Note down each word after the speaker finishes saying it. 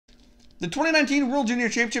The 2019 World Junior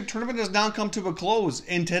Championship tournament has now come to a close.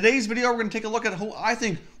 In today's video, we're going to take a look at who I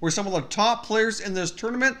think were some of the top players in this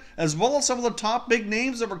tournament, as well as some of the top big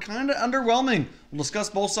names that were kind of underwhelming. We'll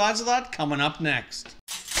discuss both sides of that coming up next.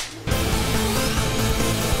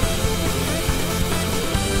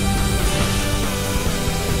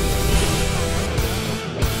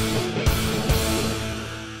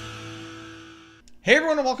 Hey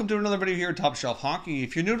everyone, and welcome to another video here at Top Shelf Hockey.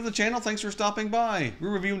 If you're new to the channel, thanks for stopping by. We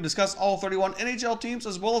review and discuss all 31 NHL teams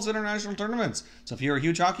as well as international tournaments. So if you're a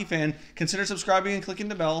huge hockey fan, consider subscribing and clicking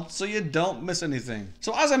the bell so you don't miss anything.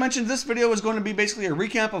 So as I mentioned, this video is going to be basically a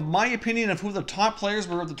recap of my opinion of who the top players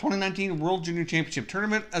were at the 2019 World Junior Championship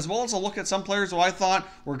tournament, as well as a look at some players who I thought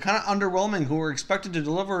were kind of underwhelming, who were expected to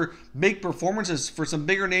deliver big performances for some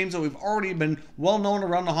bigger names that we've already been well known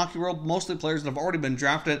around the hockey world, mostly players that have already been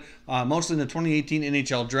drafted, mostly in the 2018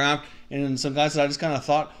 NHL draft, and some guys that I just kind of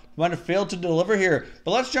thought might have failed to deliver here.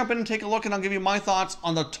 But let's jump in and take a look, and I'll give you my thoughts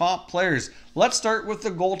on the top players. Let's start with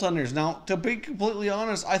the goaltenders. Now, to be completely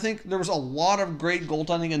honest, I think there was a lot of great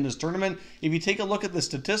goaltending in this tournament. If you take a look at the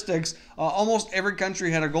statistics, almost every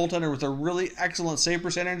country had a goaltender with a really excellent save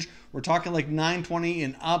percentage. We're talking like .920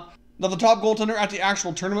 and up. Now, the top goaltender at the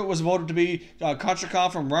actual tournament was voted to be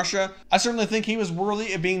Kakko from Russia. I certainly think he was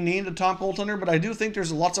worthy of being named a top goaltender, but I do think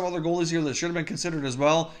there's lots of other goalies here that should have been considered as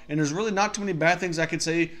well, and there's really not too many bad things I could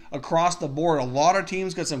say across the board. A lot of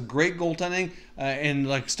teams got some great goaltending, and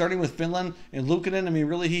like starting with Finland and Luukkonen, I mean,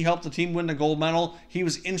 really he helped the team win the gold medal. He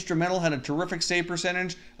was instrumental, had a terrific save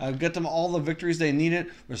percentage, get them all the victories they needed,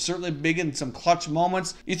 was certainly big in some clutch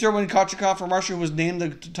moments. You throw in Kakko from Russia, who was named the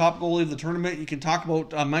top goalie of the tournament. You can talk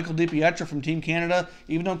about Michael Pietra from Team Canada.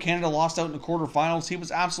 Even though Canada lost out in the quarterfinals, he was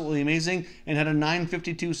absolutely amazing and had a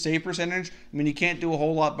 .952 save percentage. I mean, you can't do a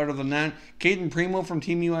whole lot better than that. Caden Primo from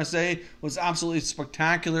Team USA was absolutely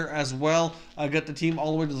spectacular as well. Got the team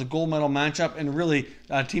all the way to the gold medal matchup, and really,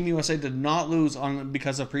 Team USA did not lose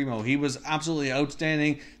because of Primo. He was absolutely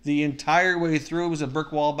outstanding the entire way through. It was a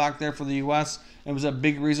brick wall back there for the US. It was a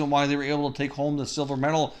big reason why they were able to take home the silver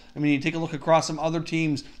medal. I mean, you take a look across some other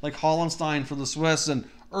teams like Hollenstein for the Swiss and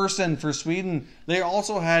Ursen for Sweden. They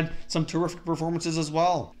also had some terrific performances as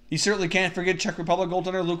well. You certainly can't forget Czech Republic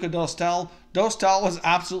goaltender Luka Dostal. Dostal was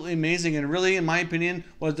absolutely amazing, and really, in my opinion,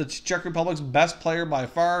 was the Czech Republic's best player by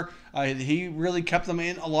far. He really kept them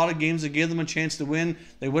in a lot of games that gave them a chance to win.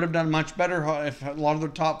 They would have done much better if a lot of their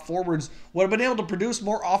top forwards would have been able to produce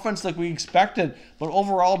more offense like we expected. But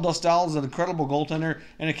overall, Dostal is an incredible goaltender,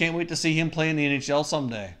 and I can't wait to see him play in the NHL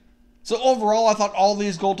someday. So overall, I thought all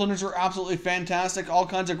these goaltenders were absolutely fantastic. All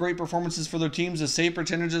kinds of great performances for their teams. The save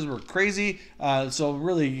percentages were crazy. So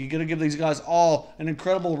really, you got to give these guys all an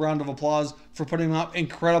incredible round of applause for putting up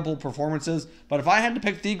incredible performances. But if I had to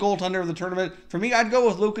pick the goaltender of the tournament, for me, I'd go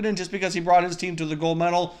with Luukkonen just because he brought his team to the gold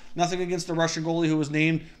medal. Nothing against the Russian goalie who was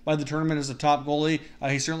named by the tournament as the top goalie.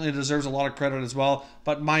 He certainly deserves a lot of credit as well.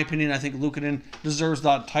 But in my opinion, I think Luukkonen deserves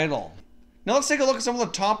that title. Now let's take a look at some of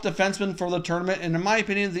the top defensemen for the tournament, and in my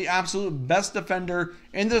opinion, the absolute best defender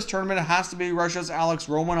in this tournament has to be Russia's Alex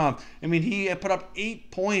Romanov. I mean, he put up 8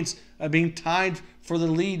 points, being tied for the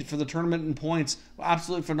lead for the tournament in points.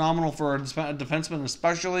 Absolutely phenomenal for a defenseman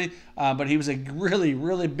especially, but he was a really,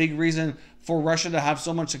 really big reason for Russia to have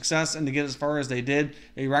so much success and to get as far as they did.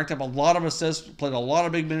 He racked up a lot of assists, played a lot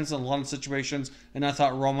of big minutes in a lot of situations, and I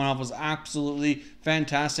thought Romanov was absolutely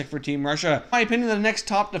fantastic for Team Russia. In my opinion, the next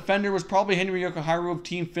top defender was probably Henri Jokiharju of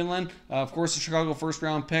Team Finland. Of course, the Chicago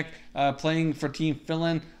first-round pick, playing for Team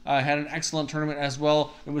Finland, had an excellent tournament as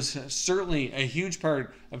well. It was certainly a huge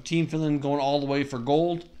part of Team Finland going all the way for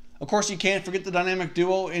gold. Of course, you can't forget the dynamic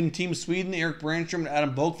duo in Team Sweden, Erik Brännström and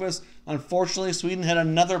Adam Boqvist. Unfortunately, Sweden had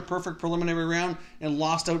another perfect preliminary round and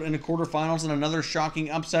lost out in the quarterfinals in another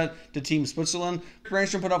shocking upset to Team Switzerland.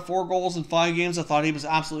 Brännström put up 4 goals in 5 games. I thought he was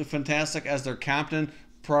absolutely fantastic as their captain.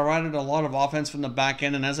 Provided a lot of offense from the back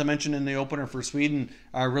end, and as I mentioned in the opener for Sweden,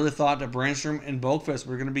 I really thought that Brännström and Boqvist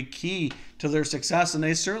were going to be key to their success, and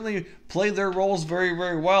they certainly played their roles very,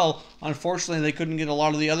 very well. Unfortunately, they couldn't get a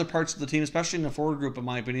lot of the other parts of the team, especially in the forward group, in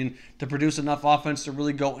my opinion, to produce enough offense to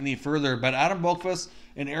really go any further. But Adam Boqvist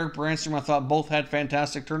and Erik Brännström, I thought both had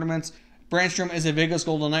fantastic tournaments. Brännström is a Vegas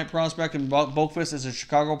Golden Knight prospect, and Boqvist is a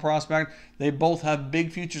Chicago prospect. They both have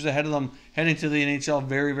big futures ahead of them heading to the NHL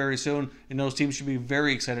very, very soon, and those teams should be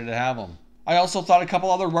very excited to have them. I also thought a couple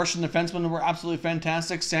other Russian defensemen were absolutely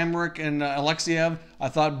fantastic. Samrik and Alexeyev, I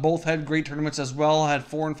thought both had great tournaments as well, had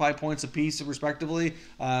 4 and 5 points apiece respectively.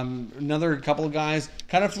 Another couple of guys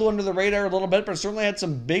kind of flew under the radar a little bit, but certainly had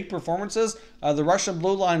some big performances. The Russian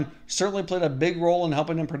blue line certainly played a big role in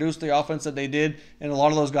helping them produce the offense that they did, and a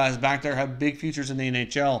lot of those guys back there have big futures in the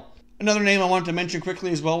NHL. Another name I wanted to mention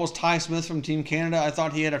quickly as well was Ty Smith from Team Canada. I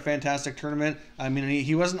thought he had a fantastic tournament. I mean,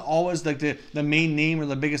 he wasn't always like the main name or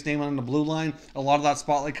the biggest name on the blue line. A lot of that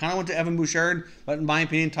spotlight kind of went to Evan Bouchard, but in my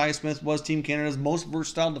opinion, Ty Smith was Team Canada's most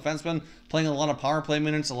versatile defenseman, playing a lot of power play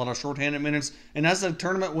minutes, a lot of shorthanded minutes. And as the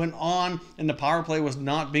tournament went on and the power play was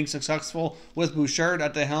not being successful with Bouchard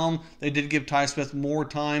at the helm, they did give Ty Smith more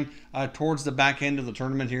time towards the back end of the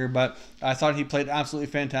tournament here. But I thought he played absolutely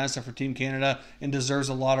fantastic for Team Canada and deserves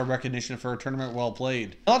a lot of recognition for a tournament well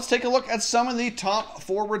played. Now let's take a look at some of the top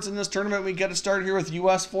forwards in this tournament. We get to start here with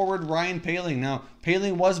U.S. forward Ryan Poehling. Now,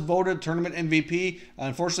 Poehling was voted tournament MVP.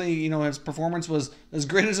 Unfortunately, his performance was as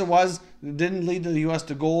great as it was. It didn't lead the U.S.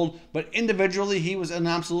 to gold, but individually, he was an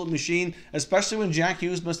absolute machine, especially when Jack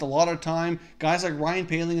Hughes missed a lot of time. Guys like Ryan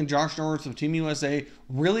Poehling and Josh Norris of Team USA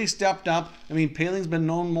really stepped up. I mean, Poehling's been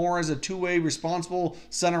known more as a two-way responsible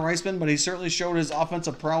center iceman, but he certainly showed his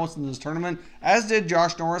offensive prowess in this tournament, as did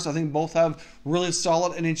Josh Norris. I think both have really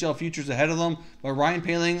solid NHL futures ahead of them. But Ryan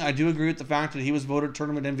Poehling, I do agree with the fact that he was voted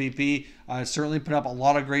tournament MVP. Certainly put up a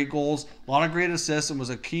lot of great goals, a lot of great assists, and was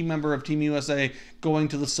a key member of Team USA going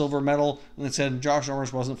to the silver medal. And they said Josh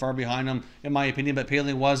Norris wasn't far behind him, in my opinion, but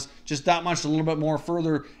Poehling was just that much, a little bit more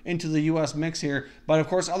further into the U.S. mix here. But of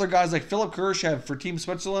course, other guys like Philipp Kurashev for Team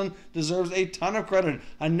Switzerland deserves a ton of credit.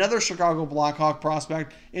 Another Chicago Blackhawk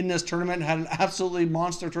prospect in this tournament, had an absolutely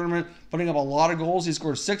monster tournament, putting up a lot of goals. He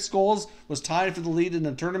scored 6 goals, was tied for the lead in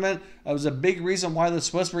the tournament. It was a big reason why the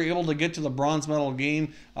Swiss were able to get to the bronze medal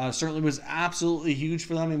game. Certainly was absolutely huge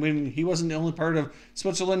for them. I mean, he wasn't the only part of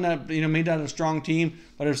Switzerland that made that a strong team,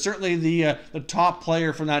 but it's certainly the top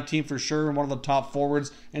player from that team for sure, and one of the top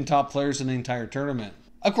forwards and top players in the entire tournament.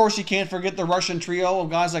 Of course, you can't forget the Russian trio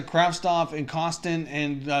of guys like Kravtsov and Kostin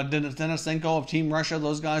and Denisenko of Team Russia.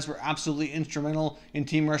 Those guys were absolutely instrumental in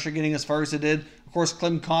Team Russia getting as far as it did. Of course,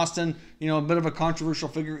 Klim Kostin, a bit of a controversial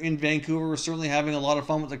figure in Vancouver, was certainly having a lot of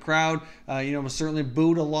fun with the crowd. Was certainly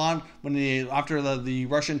booed a lot after the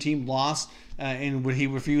Russian team lost. And when he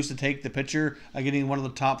refused to take the picture, getting one of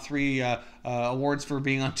the top 3 awards for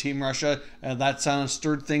being on Team Russia. That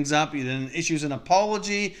stirred things up. He then issues an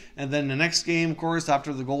apology, and then the next game, of course,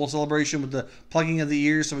 after the goal celebration with the plugging of the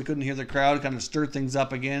ears so we couldn't hear the crowd, kind of stirred things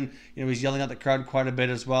up again. He's yelling at the crowd quite a bit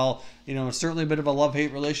as well. Certainly a bit of a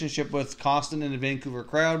love-hate relationship with Kostin and the Vancouver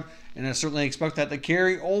crowd, and I certainly expect that to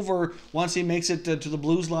carry over once he makes it to the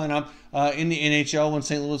Blues lineup in the NHL when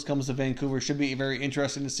St. Louis comes to Vancouver. Should be very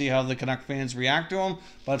interesting to see how the Canuck fans react to him,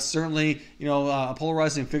 but certainly, a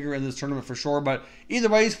polarizing figure in this tournament for sure. But either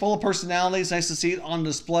way, he's full of personality. It's nice to see it on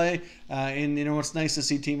display, and it's nice to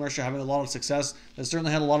see Team Russia having a lot of success. They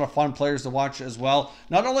certainly had a lot of fun players to watch as well.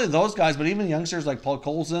 Not only those guys, but even youngsters like Paul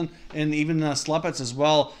Colson and even Slepets as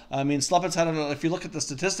well. I mean, Slepets had, if you look at the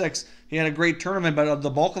statistics, he had a great tournament, but the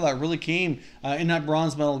bulk of that really came in that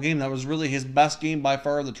bronze medal game. That was really his best game by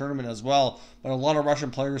far of the tournament as well. But a lot of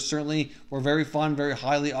Russian players certainly were very fun, very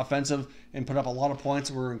highly offensive, and put up a lot of points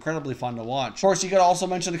and were incredibly fun to watch. Of course, you got to also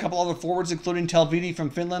mention a couple other forwards, including Talviti from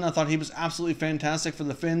Finland. I thought he was absolutely fantastic for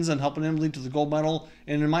the Finns and helping him lead to the gold medal.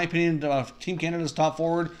 And in my opinion, Team Canada's top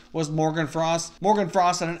forward was Morgan Frost. Morgan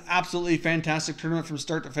Frost had an absolutely fantastic tournament from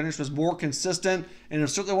start to finish, was more consistent, and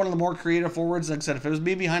was certainly one of the more creative forwards. Like I said, if it was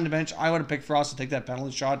me behind the bench, I would have picked Frost to take that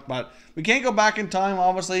penalty shot, but we can't go back in time.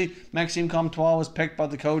 Obviously, Maxime Comtois was picked by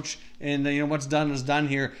the coach, and what's done is done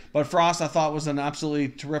here. But Frost, I thought, was an absolutely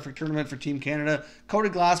terrific tournament for Team Canada. Cody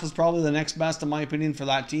Glass was probably the next best, in my opinion, for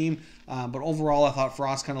that team. But overall, I thought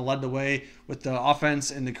Frost kind of led the way with the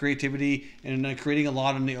offense and the creativity and creating a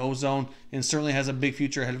lot in the O-zone, and certainly has a big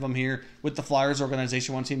future ahead of him here with the Flyers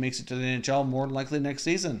organization once he makes it to the NHL, more than likely next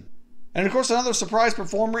season. And of course, another surprise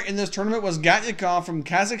performer in this tournament was Gatyakov from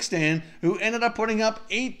Kazakhstan, who ended up putting up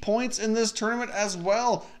 8 points in this tournament as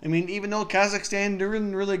well. I mean, even though Kazakhstan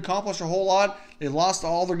didn't really accomplish a whole lot, they lost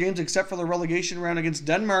all their games except for the relegation round against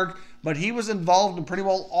Denmark, but he was involved in pretty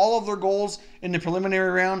well all of their goals in the preliminary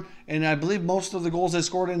round, and I believe most of the goals they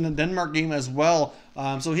scored in the Denmark game as well.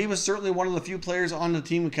 So he was certainly one of the few players on the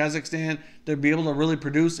team in Kazakhstan to be able to really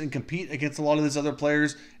produce and compete against a lot of these other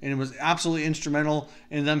players, and it was absolutely instrumental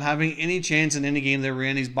in them having any chance in any game they were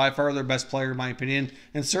in. He's by far their best player, in my opinion,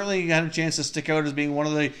 and certainly had a chance to stick out as being one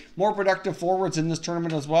of the more productive forwards in this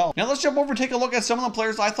tournament as well. Now let's jump over and take a look at some of the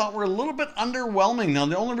players I thought were a little bit underwhelming. Now,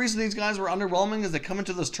 the only reason these guys were underwhelming is they come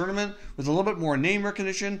into this tournament with a little bit more name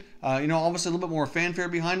recognition, obviously a little bit more fanfare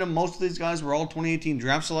behind them. Most of these guys were all 2018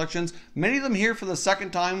 draft selections, many of them here for the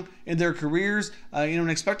second time in their careers, and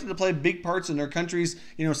expected to play big parts in their country's,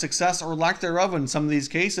 success or lack thereof in some of these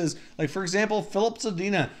cases. Like, for example, Philipp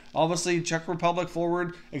Zadina, Obviously, Czech Republic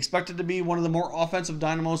forward, expected to be one of the more offensive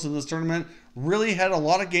dynamos in this tournament. Really had a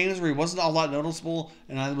lot of games where he wasn't all that noticeable,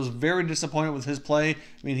 and I was very disappointed with his play. I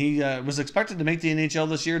mean, he was expected to make the NHL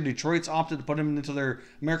this year. Detroit's opted to put him into their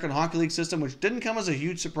American Hockey League system, which didn't come as a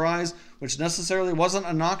huge surprise, which necessarily wasn't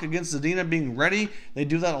a knock against Zadina being ready. They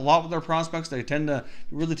do that a lot with their prospects. They tend to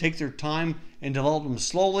really take their time and develop them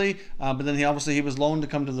slowly, but then he was loaned to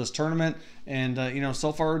come to this tournament, and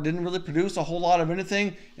so far didn't really produce a whole lot of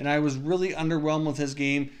anything, and I was really underwhelmed with his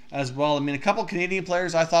game as well. I mean, a couple Canadian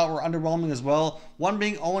players I thought were underwhelming as well. One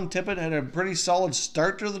being Owen Tippett, had a pretty solid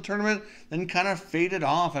start to the tournament, then kind of faded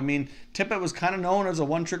off. I mean, Tippett was kind of known as a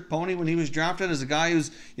one-trick pony when he was drafted, as a guy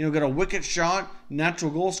who's got a wicked shot,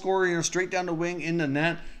 natural goal scorer, straight down the wing into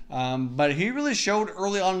net. But he really showed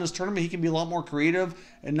early on in this tournament he can be a lot more creative,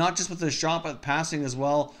 and not just with his shot, but passing as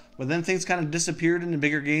well. But then things kind of disappeared in the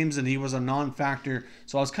bigger games, and he was a non-factor.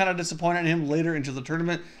 So I was kind of disappointed in him later into the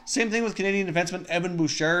tournament. Same thing with Canadian defenseman Evan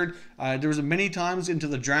Bouchard. There was many times into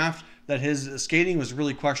the draft that his skating was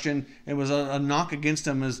really questioned. It was a knock against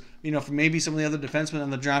him, as for maybe some of the other defensemen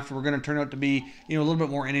in the draft were going to turn out to be a little bit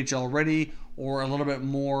more NHL ready, or a little bit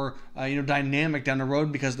more dynamic down the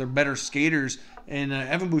road because they're better skaters. And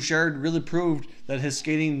Evan Bouchard really proved that his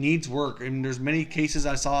skating needs work. I mean, there's many cases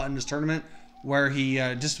I saw in this tournament where he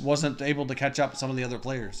just wasn't able to catch up with some of the other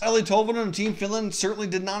players. Eeli Tolvanen and Team Finland certainly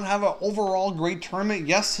did not have an overall great tournament.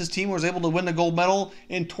 Yes, his team was able to win the gold medal,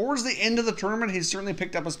 and towards the end of the tournament, he certainly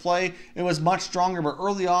picked up his play. It was much stronger, but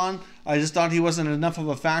early on, I just thought he wasn't enough of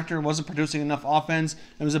a factor, wasn't producing enough offense.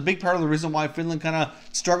 It was a big part of the reason why Finland kind of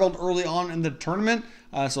struggled early on in the tournament.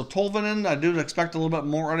 So Tolvanen, I do expect a little bit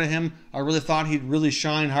more out of him. I really thought he'd really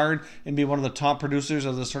shine hard and be one of the top producers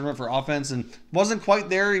of this tournament for offense, and wasn't quite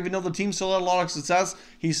there. Even though the team still had a lot of success,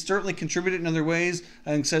 he certainly contributed in other ways.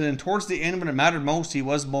 And said, and towards the end when it mattered most, he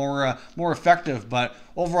was more effective. But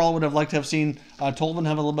overall, would have liked to have seen Tolvanen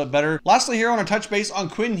have a little bit better. Lastly, here I want to touch base on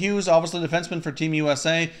Quinn Hughes, obviously defenseman for Team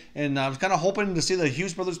USA, and I was kind of hoping to see the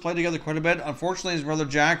Hughes brothers play together quite a bit. Unfortunately, his brother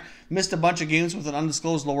Jack missed a bunch of games with an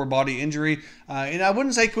undisclosed lower body injury, and I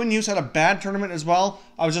wouldn't say Quinn Hughes had a bad tournament as well.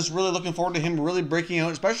 I was just really looking forward to him really breaking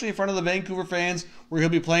out, especially in front of the Vancouver fans, where he'll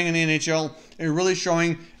be playing in the NHL and really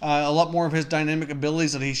showing a lot more of his dynamic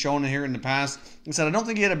abilities that he's shown here in the past. He said, I don't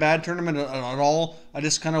think he had a bad tournament at all. I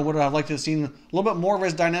just kind of would have liked to have seen a little bit more of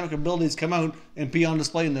his dynamic abilities come out and be on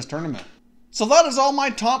display in this tournament. So that is all my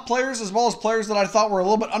top players, as well as players that I thought were a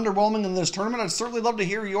little bit underwhelming in this tournament. I'd certainly love to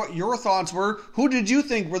hear your thoughts were. Who did you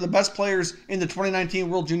think were the best players in the 2019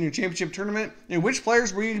 World Junior Championship tournament? And which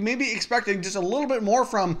players were you maybe expecting just a little bit more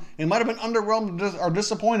from and might have been underwhelmed or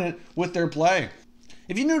disappointed with their play?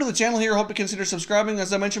 If you're new to the channel here, I hope to consider subscribing.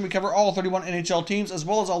 As I mentioned, we cover all 31 NHL teams as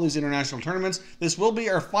well as all these international tournaments. This will be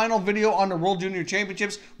our final video on the World Junior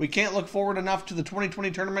Championships. We can't look forward enough to the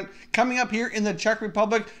 2020 tournament coming up here in the Czech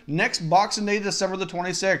Republic next Boxing Day, December the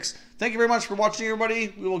 26th. Thank you very much for watching,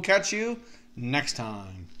 everybody. We will catch you next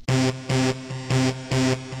time.